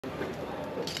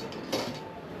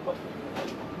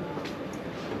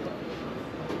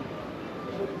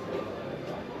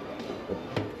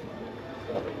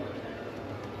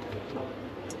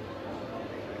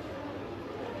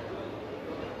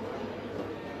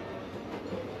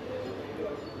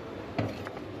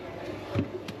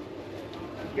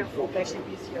Я фокусі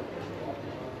після.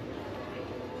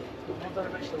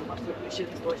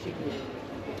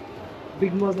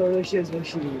 Big Mother Russians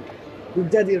watching you. Big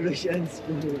Daddy Russians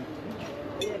watching you.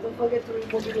 Yeah, don't forget to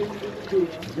remove the video.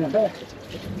 Yeah.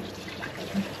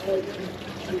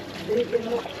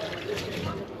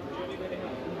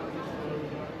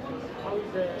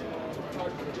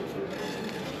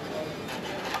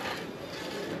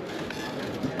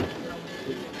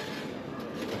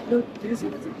 Look, this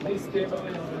is nice table.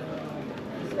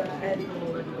 Adding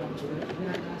more.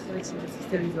 So it's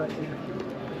necessary right here.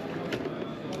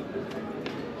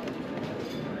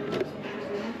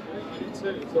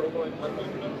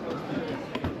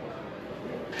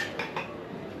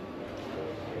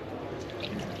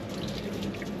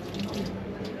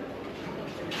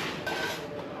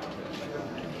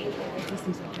 This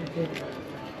is okay.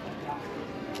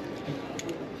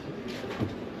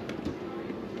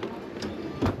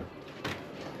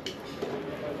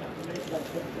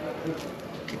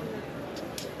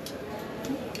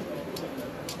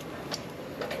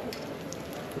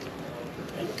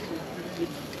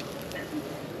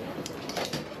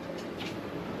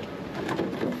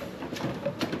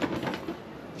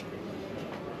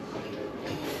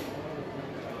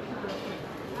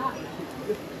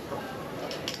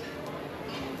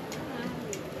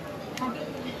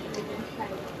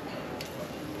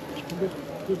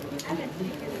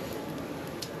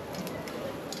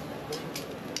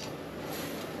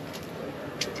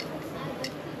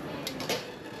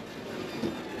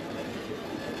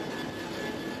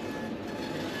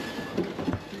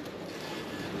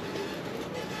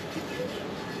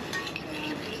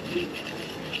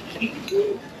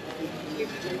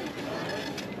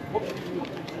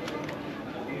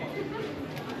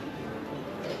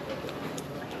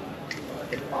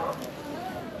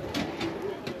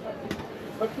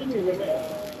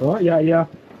 Oh yeah.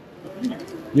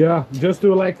 Yeah, just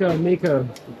to like make a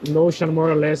notion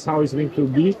more or less how it's going to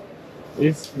be.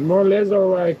 It's more or less or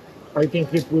like I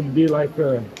think it would be like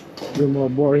a bit more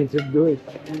boring to do it.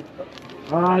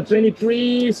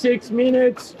 23, 6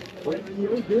 minutes. 1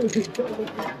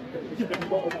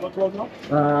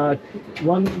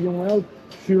 million well,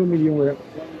 2 million well.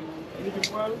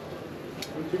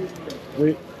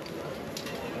 Wait.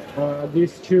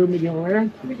 This 2 million well.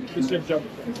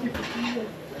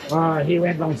 He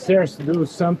went downstairs to do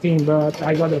something, but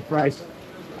I got the price.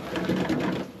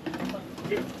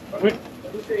 Wait.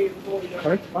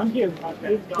 Sorry? I'm here.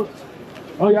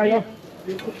 Oh yeah.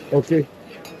 Okay.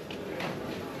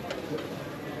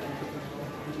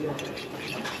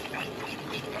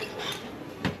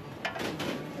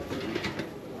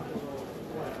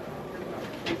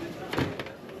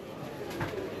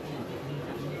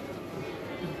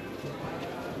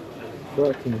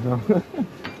 Working now.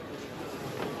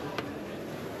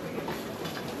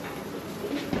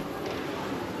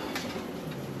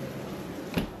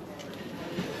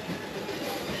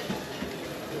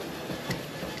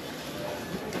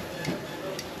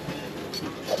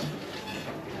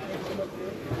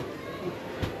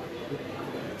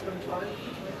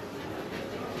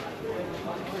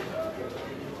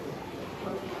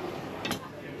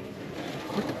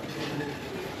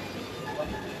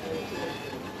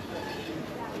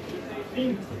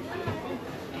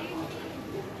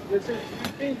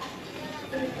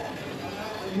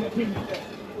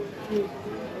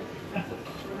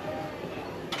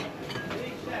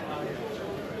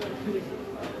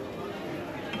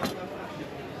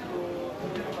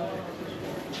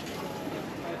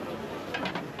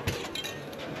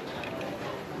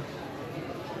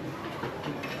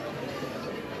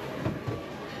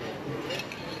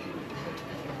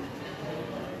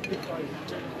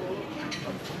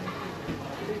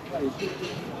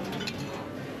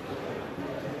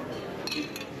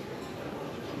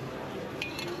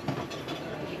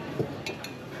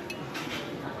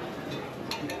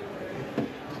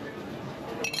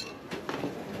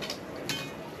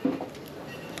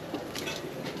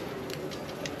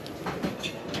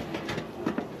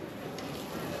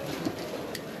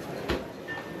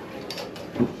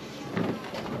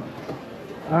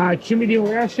 Two medium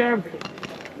well, chef.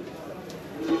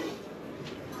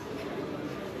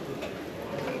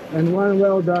 And one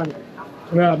well done.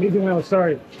 Medium well,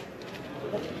 sorry.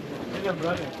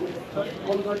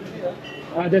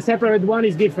 The separate one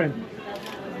is different.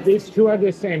 These two are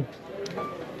the same.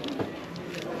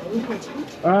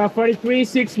 43,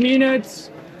 6 minutes.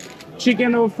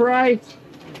 Chicken or fry.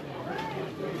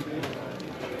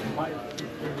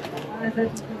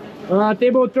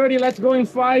 Table 30, let's go in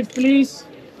 5, please.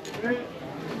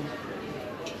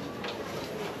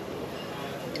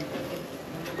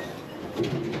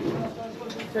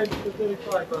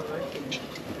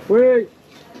 Wait.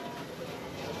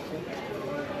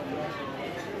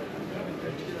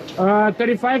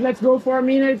 35, let's go 4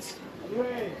 minutes.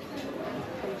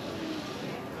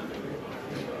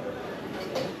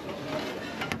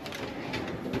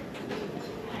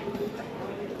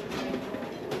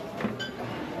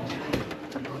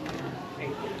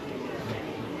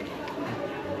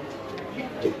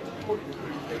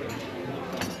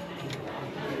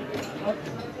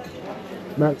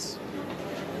 Max.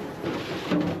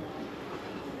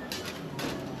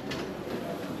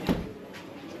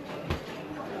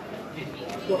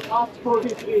 So after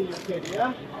 43, you said,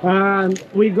 yeah?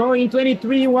 We go in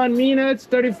 23 1 minute,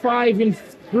 35 in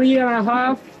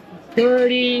 3.5,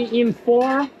 30 in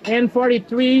 4, and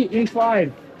 43 in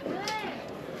 5.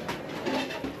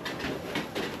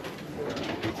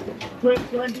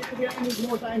 20 again is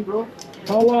more time, bro.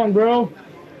 How long, bro?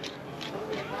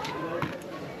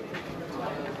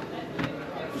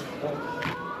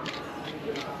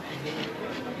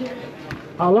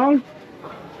 How long?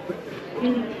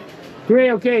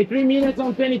 3, okay, 3 minutes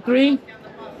on 23.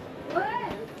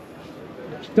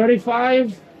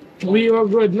 35, we are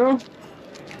good, no?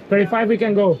 35, we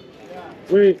can go.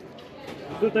 Wait.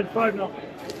 Do 35 now.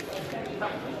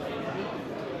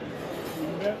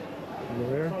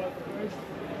 Where?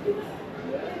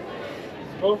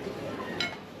 Go.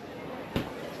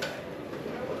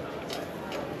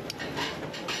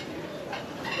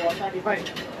 Yeah,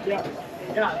 35.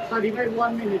 Yeah, 35,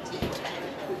 1 minute.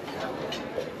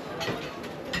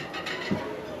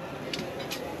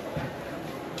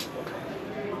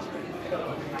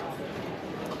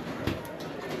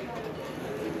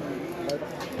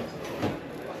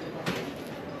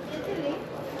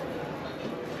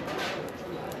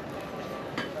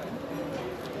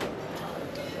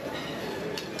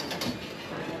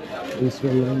 This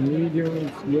one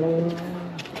medium, yeah.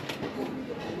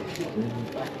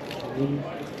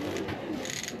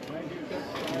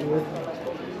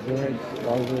 Right,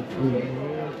 other blue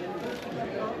here.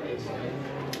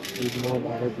 Two more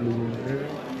other blue here.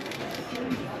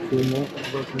 Two more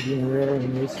other blue here, and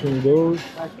missing those.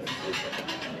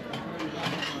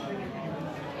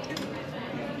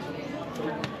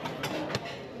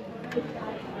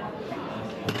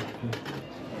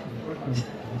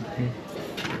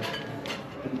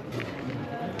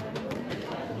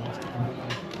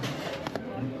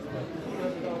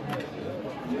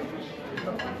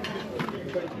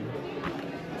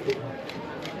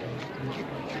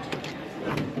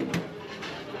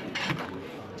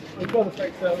 We've got to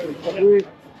fix that. Wait.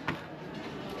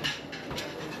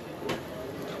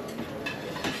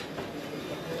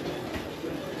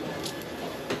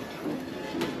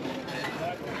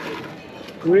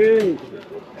 Great.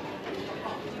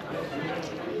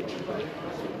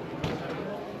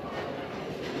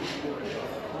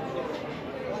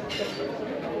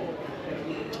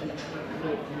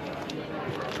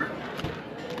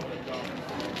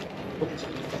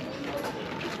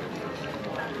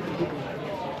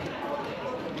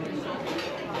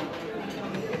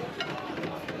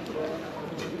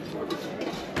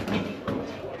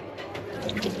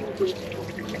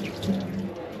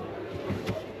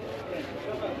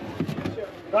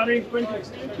 Running 20.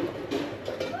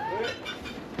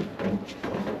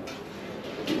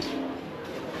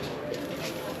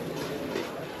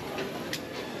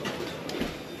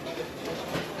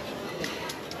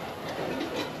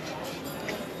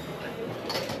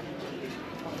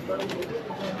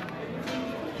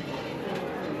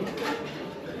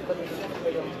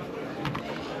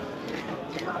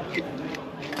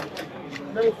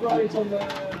 No fries on the.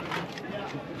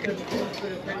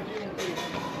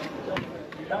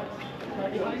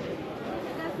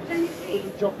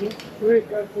 Chocolate. Great,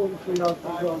 go 43 after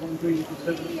as well. I'm doing it for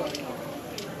 75 now.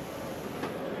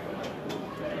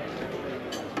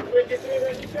 23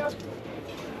 ready, chef?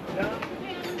 Yeah.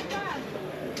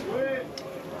 Great.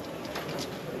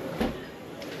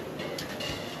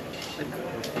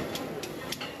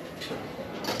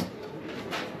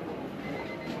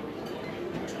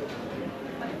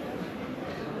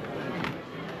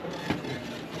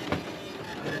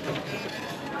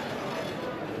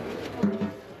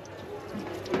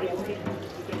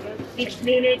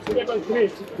 Minutes, level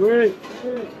 3. Great.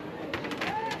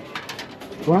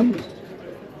 One.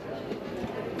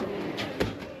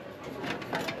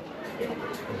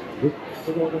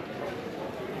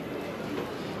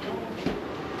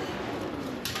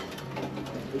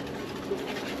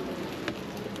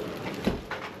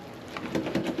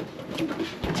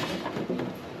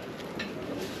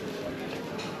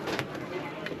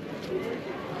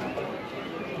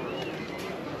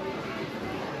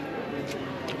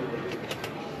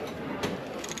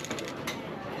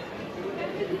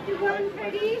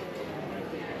 ready?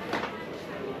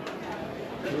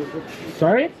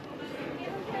 Sorry?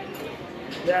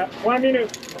 Yeah, 1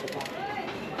 minute.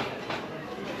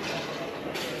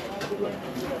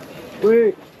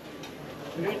 Wait.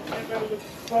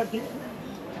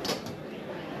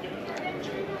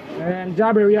 And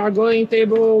Jabber, we are going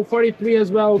table 43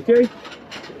 as well, okay?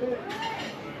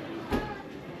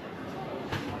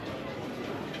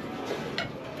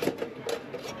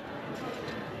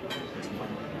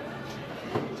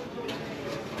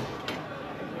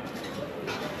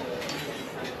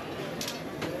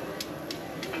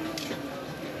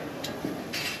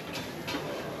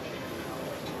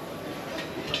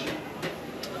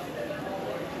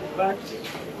 Back.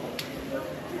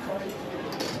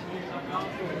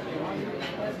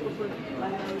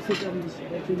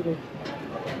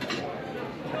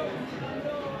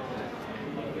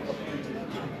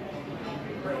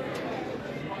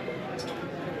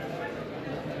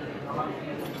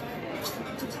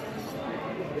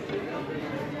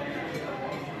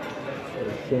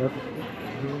 Chef.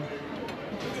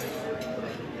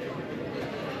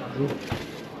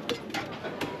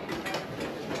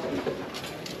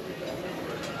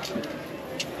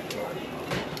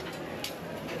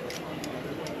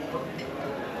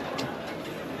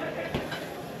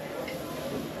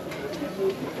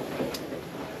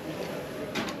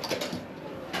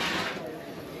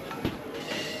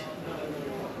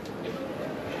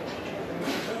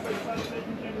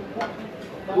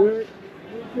 Wait.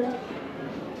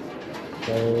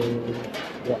 So,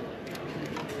 yeah.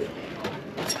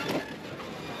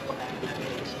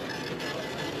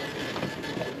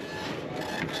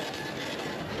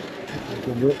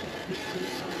 Good.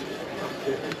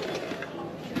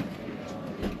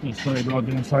 Inside, not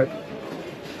inside.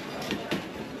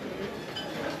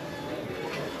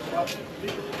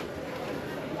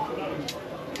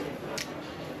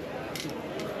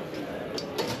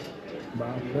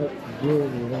 But let's go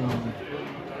around.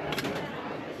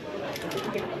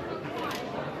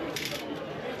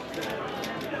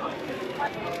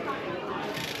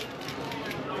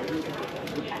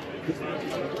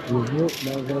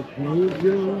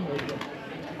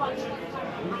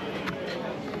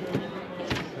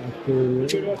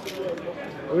 Okay.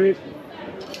 Wait.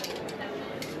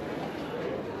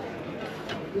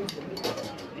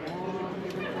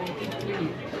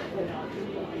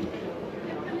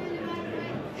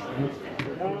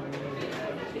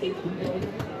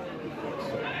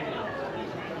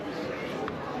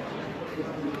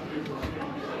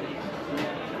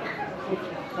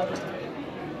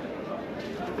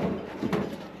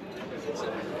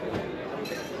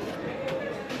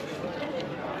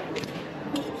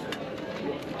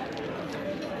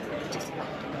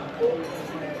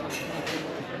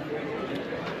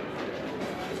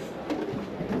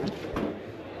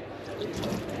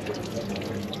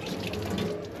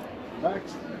 Back.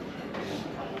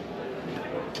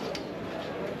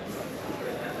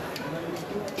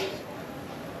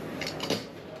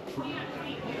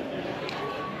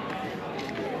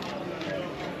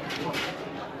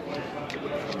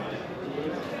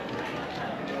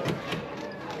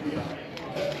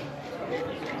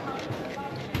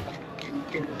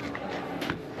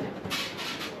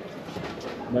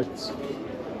 Let's.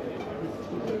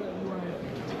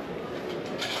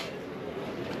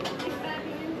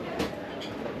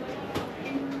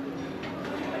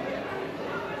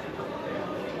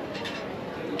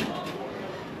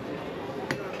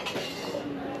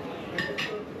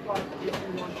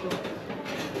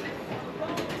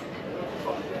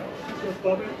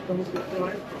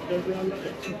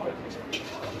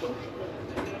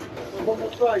 One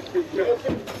more try, please.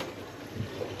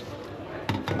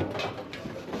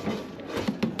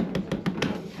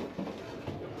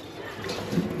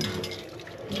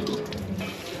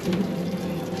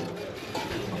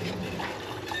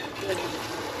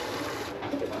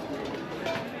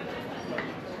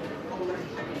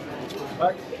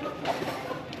 Back.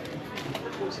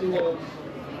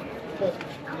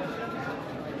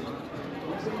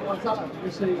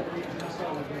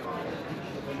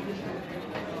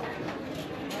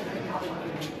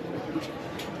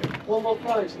 One more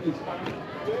price, please.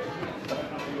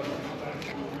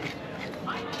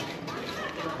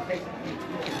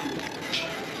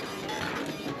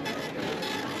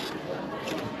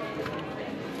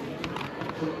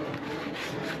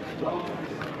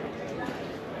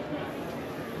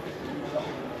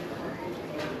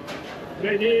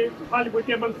 Ready? Hollywood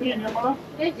table 3, remember?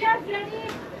 Yes, chef, ready?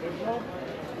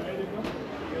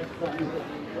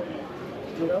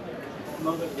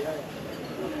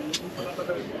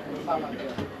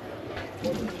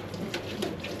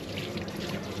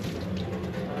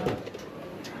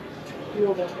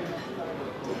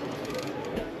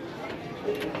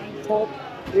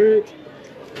 Three.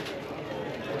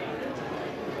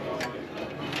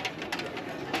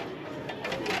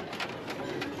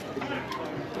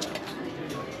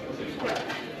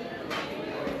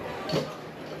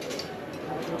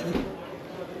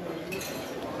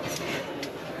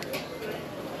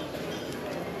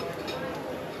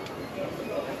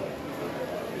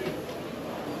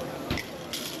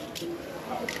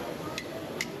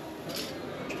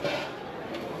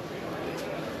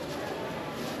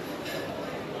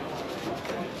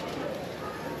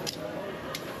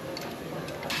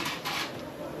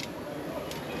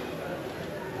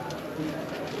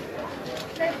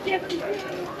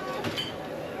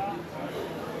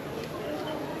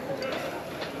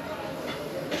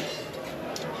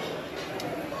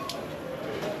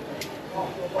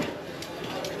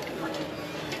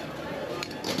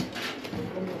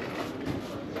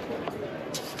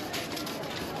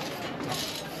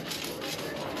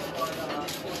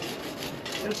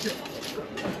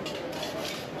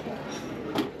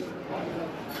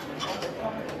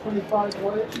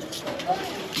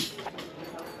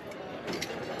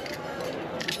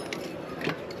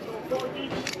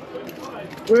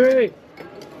 Wait.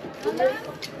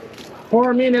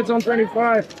 4 minutes on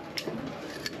 25.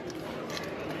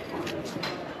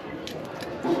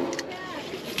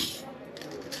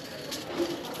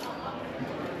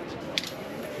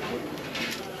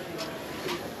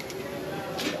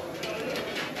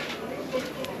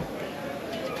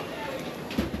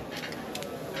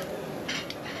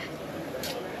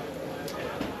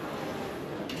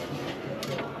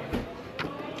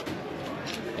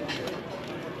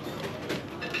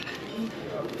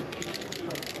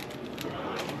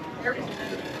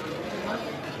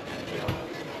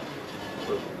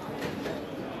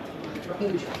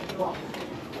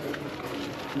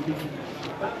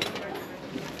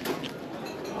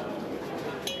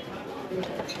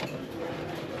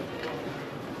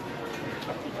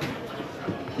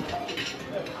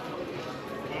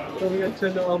 So we got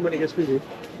to know how many gets busy.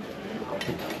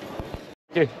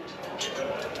 Okay.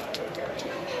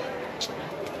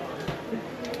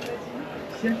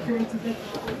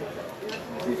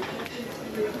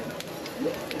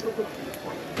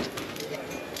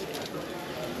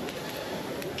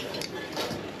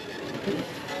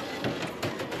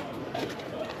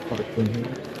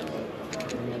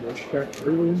 Another check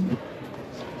room.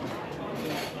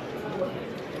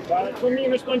 2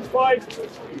 minutes 25.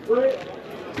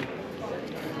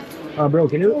 Bro,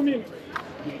 can you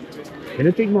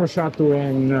take more shot to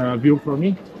and view for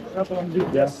me?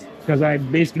 Yes. Because I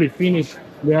basically finished.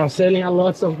 They are selling a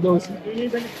lot of those.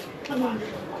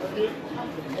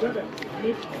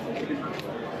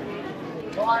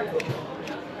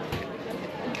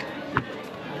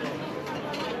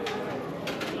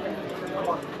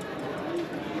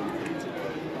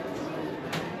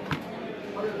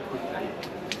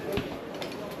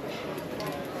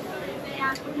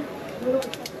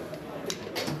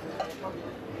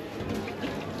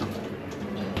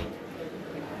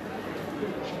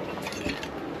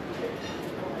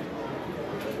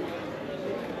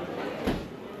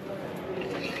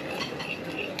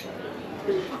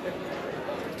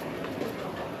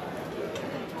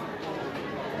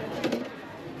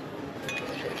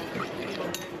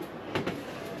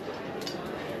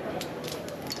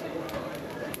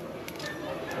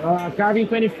 Carving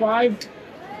 25.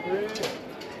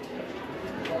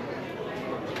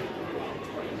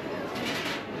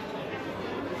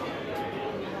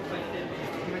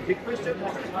 Big question.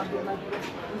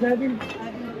 Having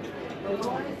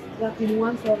that in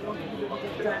one sort of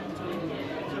time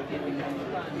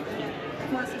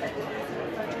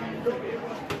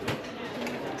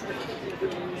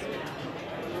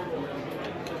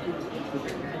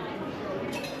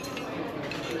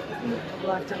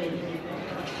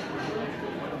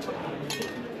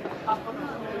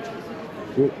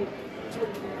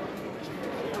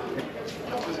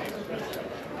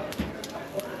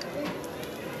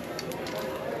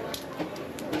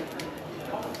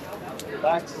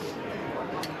Relax.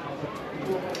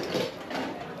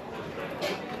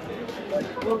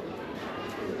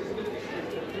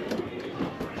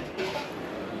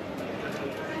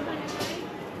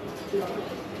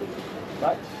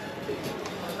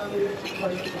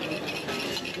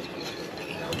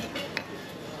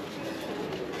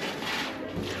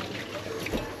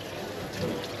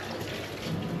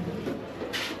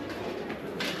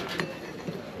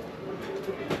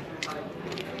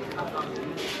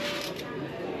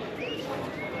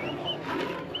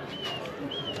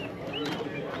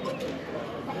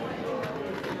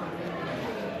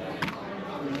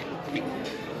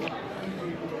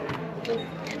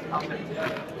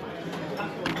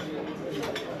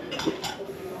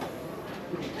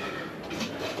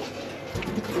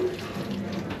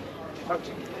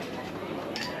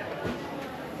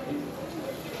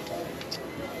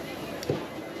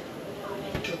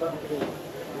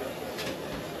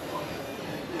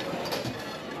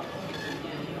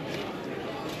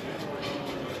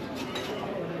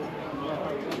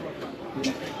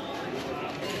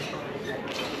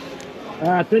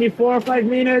 24, 5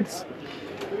 minutes.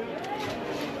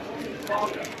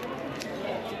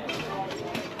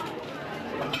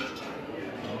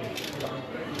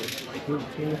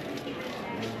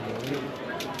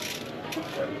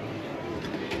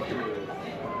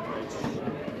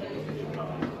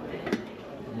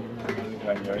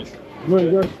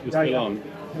 Good, good. It's still on.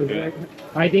 Yeah.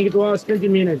 I think it was 20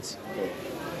 minutes.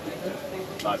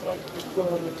 Nice one.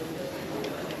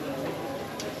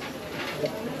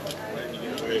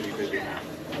 Really busy.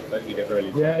 Don't you get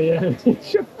really Yeah, yeah.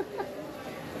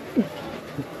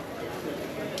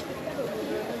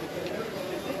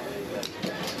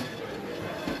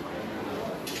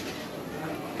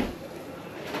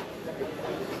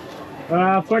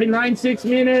 49, 6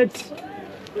 minutes.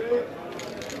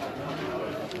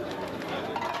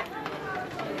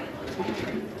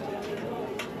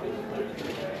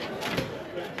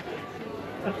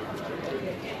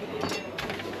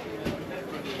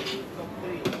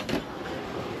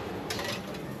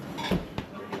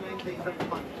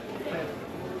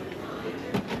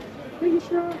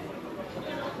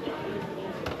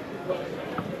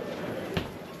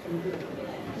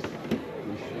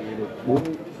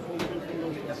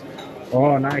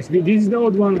 Oh, nice. This is the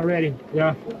old one already.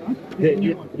 Yeah.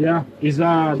 Yeah. It's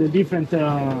the different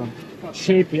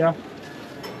shape. Yeah.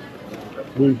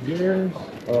 With gears.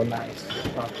 Oh, nice.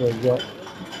 After that.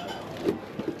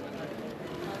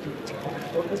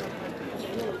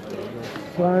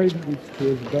 Side, which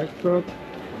is backdrop.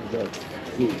 That's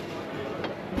good.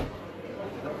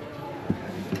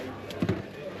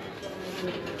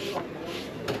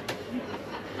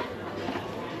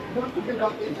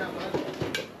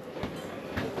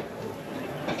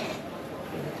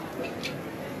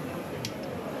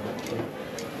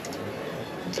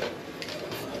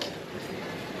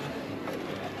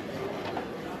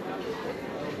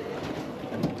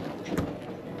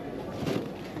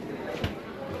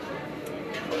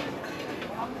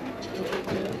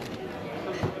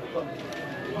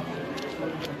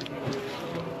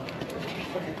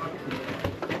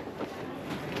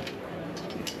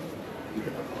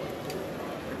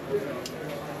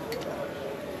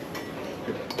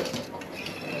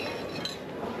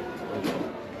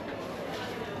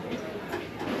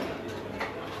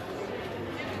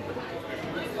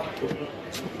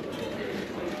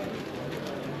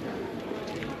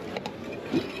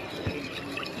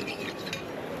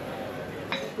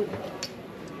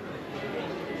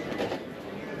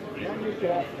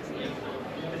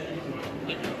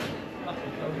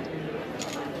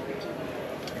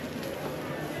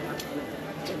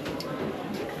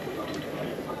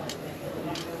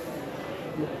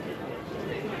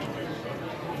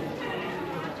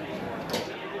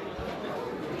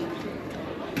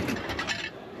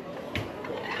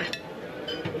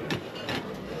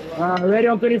 Ready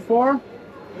on 24.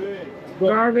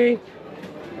 Carving.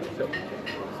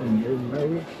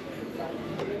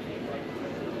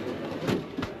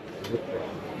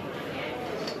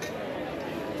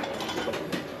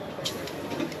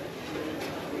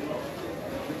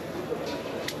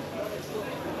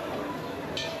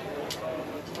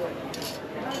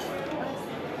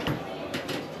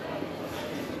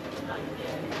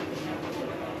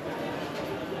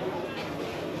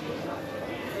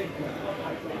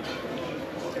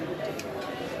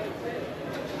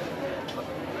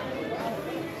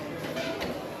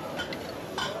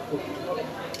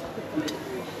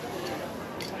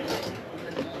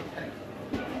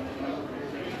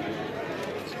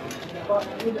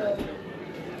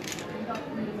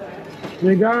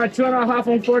 We got 2.5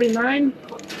 on 49.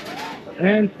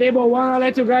 And table 1, I'll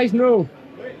let you guys know.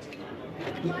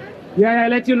 Yeah, I'll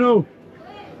let you know.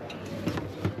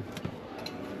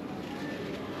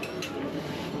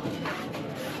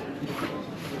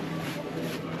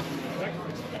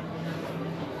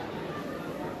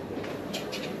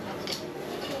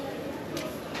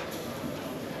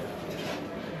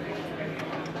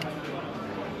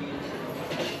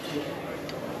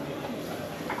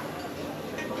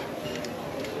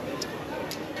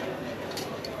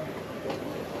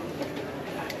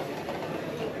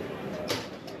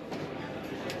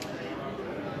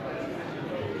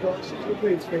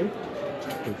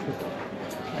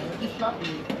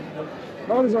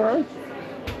 Oh, it's all right.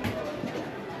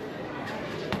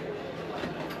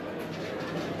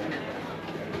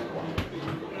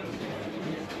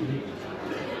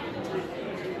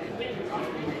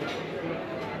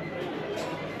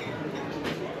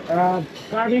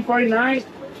 Carbon 49.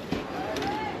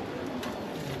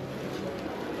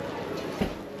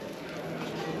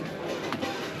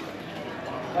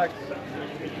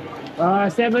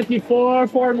 74,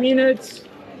 4 minutes.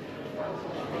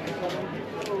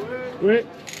 Wait.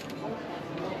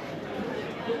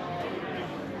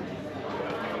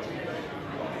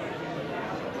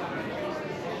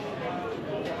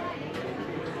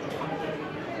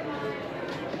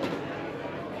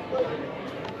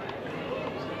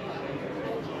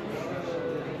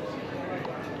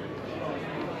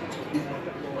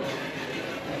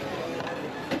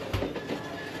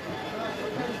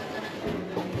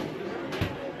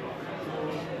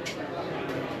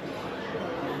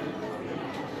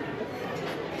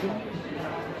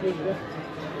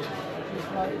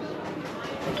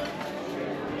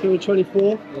 Two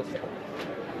 24.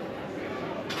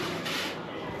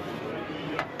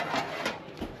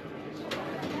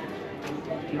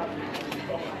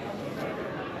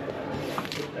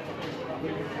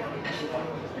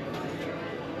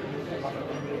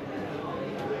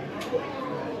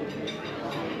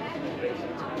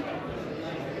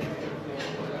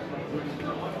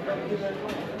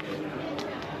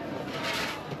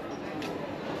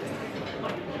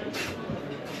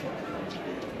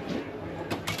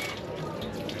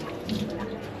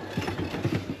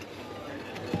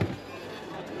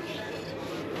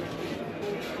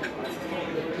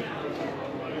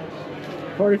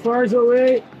 Forty-four is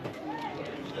away.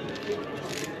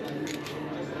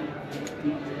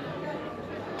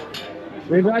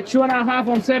 We got 2.5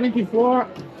 on 74.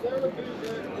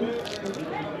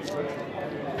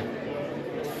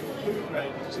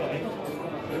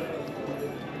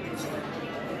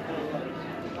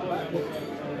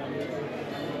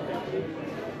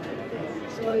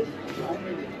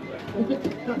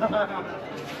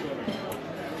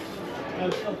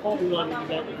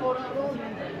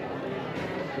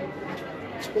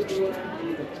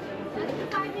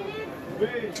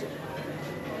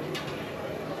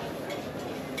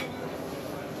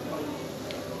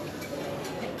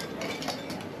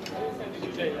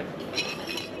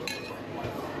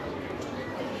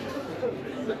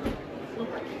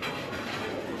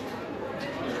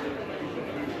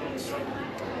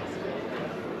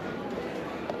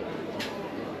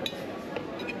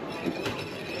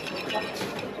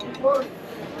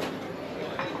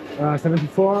 Uh,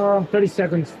 74, 30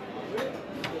 seconds.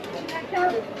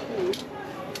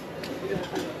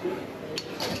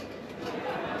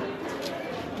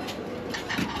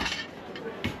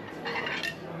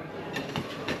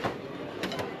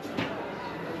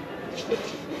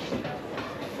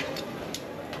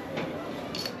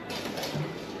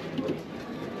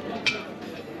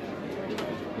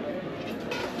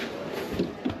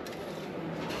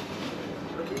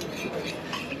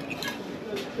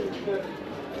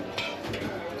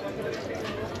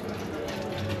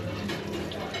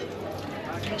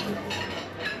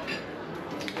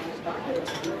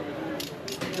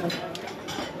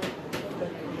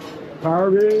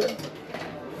 Harvey.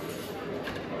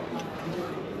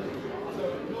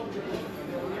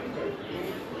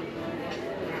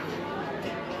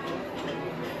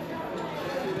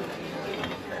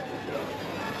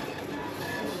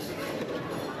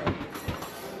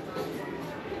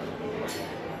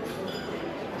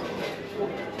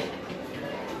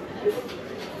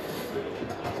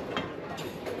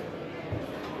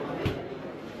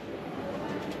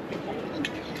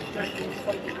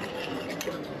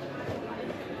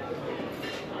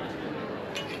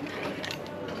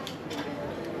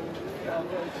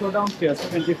 Go downstairs,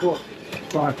 24.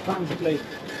 Five. Time to play.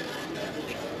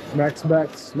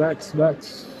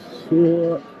 Backs.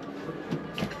 Here.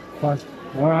 Five.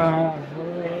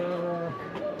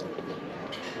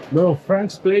 No,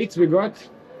 French plates we got.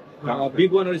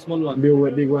 Big one or small one?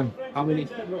 Big one. How many?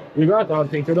 We got all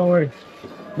things, so don't worry.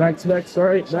 Backs,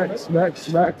 sorry. Backs.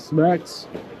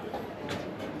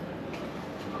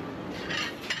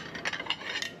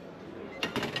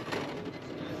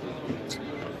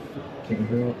 Can't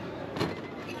do it.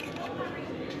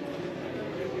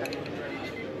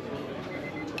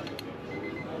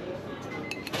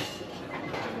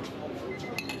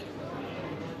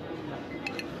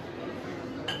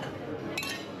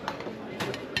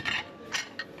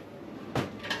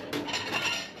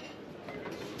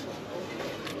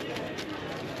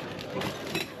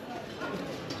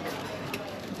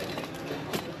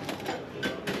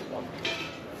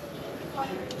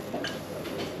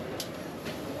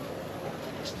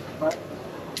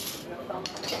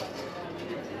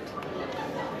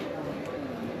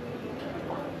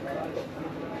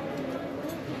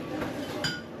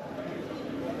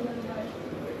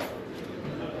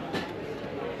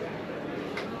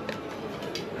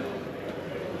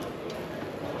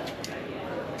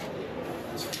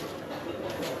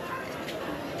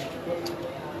 One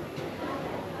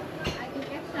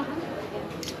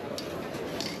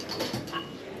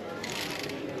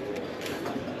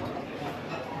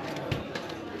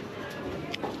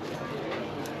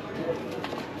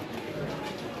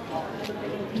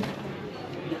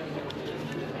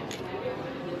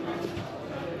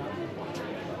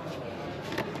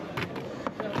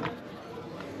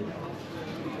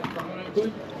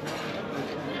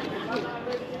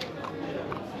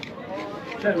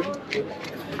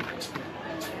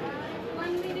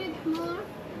minute more.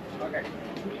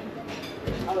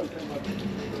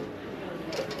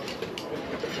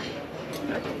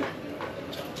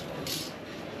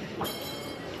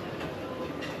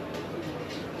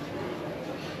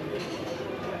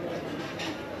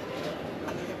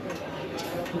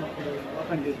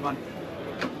 Open this one.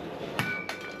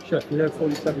 Chef, you know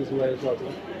 47 is away as well.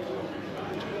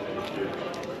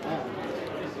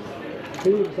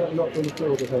 Who is that not going to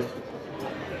fill the house?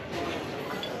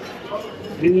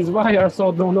 This is why our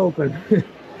salt don't open.